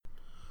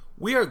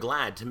We are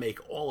glad to make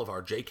all of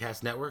our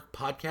JCast Network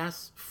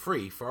podcasts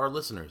free for our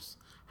listeners.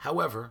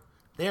 However,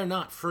 they are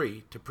not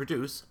free to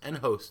produce and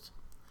host.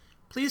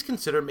 Please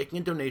consider making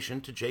a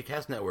donation to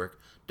JCast Network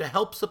to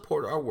help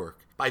support our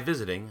work by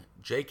visiting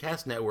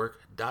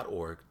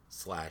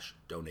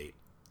jcastnetwork.org/donate.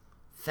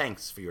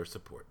 Thanks for your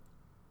support.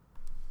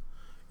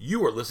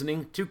 You are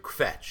listening to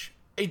Kvetch,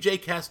 a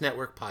JCast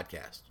Network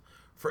podcast.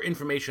 For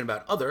information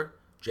about other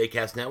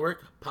JCast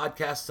Network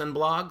podcasts and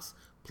blogs,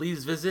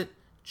 please visit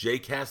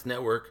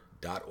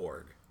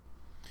jcastnetwork.org.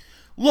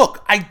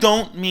 Look, I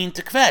don't mean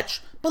to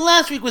kvetch, but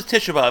last week was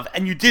Tisha B'Av,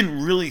 and you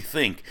didn't really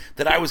think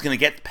that I was going to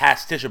get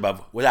past Tisha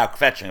B'Av without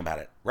kvetching about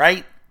it,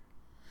 right?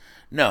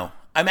 No,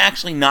 I'm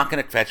actually not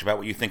going to kvetch about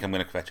what you think I'm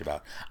going to kvetch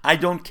about. I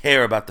don't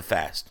care about the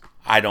fast.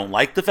 I don't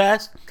like the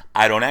fast.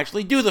 I don't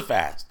actually do the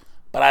fast,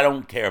 but I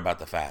don't care about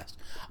the fast.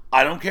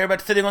 I don't care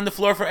about sitting on the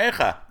floor for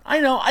Echa. I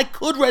know, I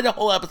could write a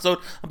whole episode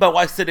about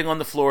why sitting on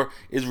the floor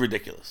is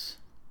ridiculous.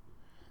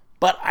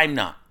 But I'm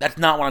not. That's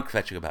not what I'm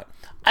kvetching about.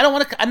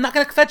 I'm not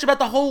going to kvetch about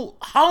the whole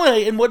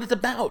holiday and what it's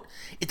about.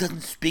 It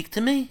doesn't speak to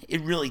me.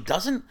 It really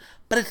doesn't.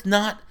 But it's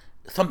not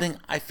something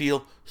I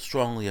feel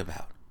strongly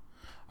about.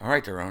 All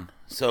right, Daron.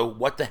 So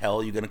what the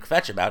hell are you going to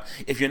kvetch about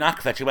if you're not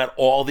kvetching about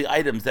all the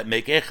items that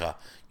make Echa?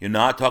 You're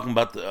not talking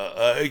about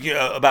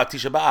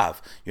Tisha B'Av.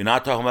 You're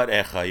not talking about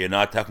Echa. You're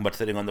not talking about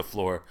sitting on the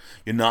floor.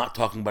 You're not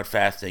talking about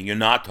fasting. You're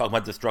not talking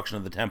about destruction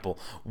of the temple.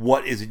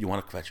 What is it you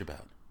want to kvetch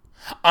about?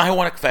 I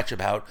want to kvetch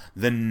about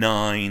the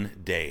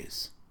 9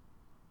 days.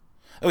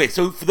 Okay,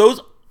 so for those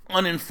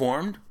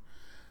uninformed,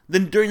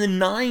 then during the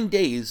 9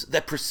 days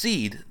that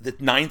precede the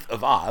 9th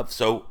of Av,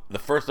 so the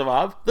 1st of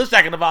Av, the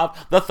 2nd of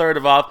Av, the 3rd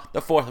of Av,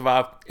 the 4th of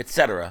Av,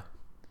 etc.,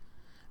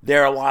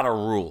 there are a lot of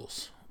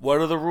rules.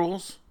 What are the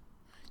rules?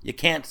 You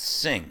can't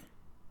sing.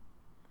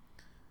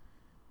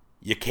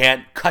 You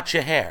can't cut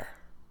your hair.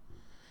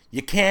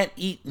 You can't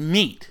eat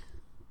meat.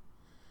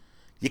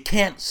 You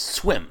can't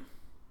swim.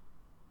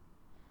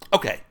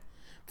 Okay,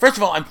 first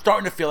of all, I'm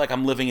starting to feel like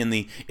I'm living in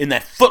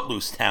that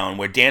footloose town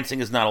where dancing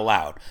is not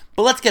allowed.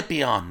 But let's get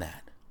beyond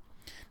that.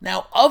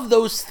 Now, of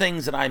those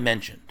things that I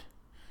mentioned,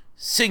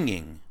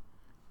 singing,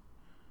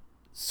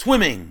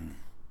 swimming,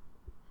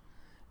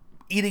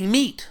 eating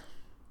meat,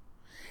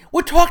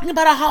 we're talking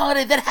about a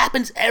holiday that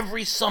happens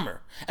every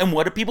summer. And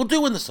what do people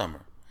do in the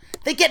summer?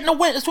 They get in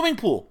a swimming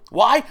pool.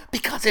 Why?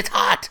 Because it's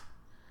hot.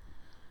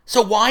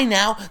 So why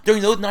now,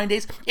 during those 9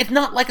 days? It's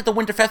not like at the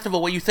Winter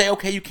Festival where you say,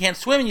 okay, you can't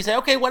swim, and you say,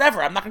 okay,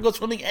 whatever, I'm not going to go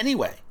swimming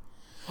anyway.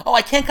 Oh,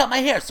 I can't cut my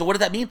hair, so what does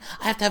that mean?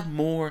 I have to have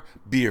more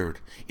beard.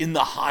 In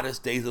the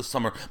hottest days of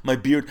summer, my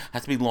beard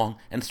has to be long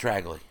and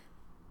straggly.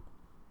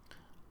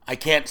 I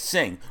can't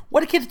sing.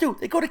 What do kids do?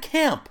 They go to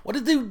camp. What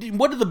is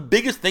the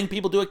biggest thing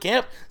people do at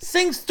camp?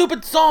 Sing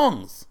stupid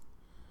songs.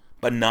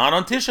 But not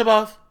on Tisha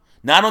B'Av.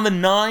 Not on the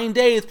 9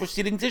 days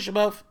preceding Tisha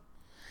B'Av.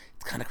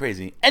 It's kind of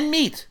crazy. And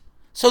meat.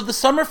 So the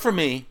summer for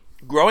me,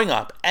 growing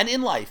up and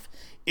in life,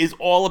 is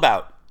all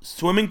about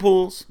swimming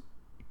pools,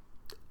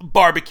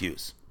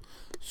 barbecues.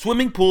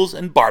 Swimming pools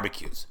and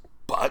barbecues.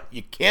 But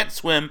you can't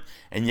swim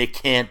and you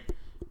can't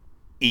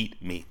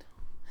eat meat.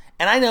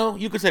 And I know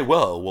you could say,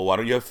 well, why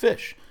don't you have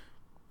fish?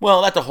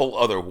 Well, that's a whole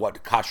other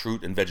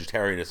kashrut and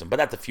vegetarianism, but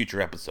that's a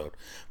future episode.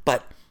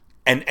 But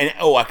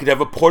I could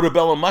have a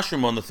portobello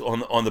mushroom on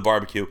the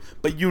barbecue,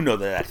 but you know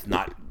that's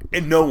not,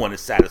 and no one is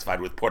satisfied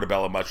with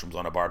portobello mushrooms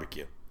on a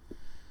barbecue.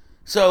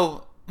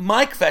 So,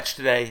 my kvetch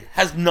today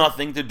has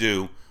nothing to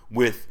do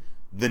with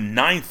the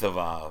 9th of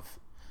Av,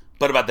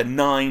 but about the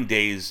 9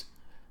 days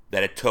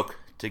that it took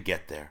to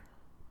get there.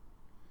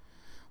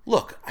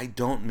 Look, I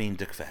don't mean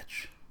to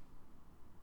kvetch.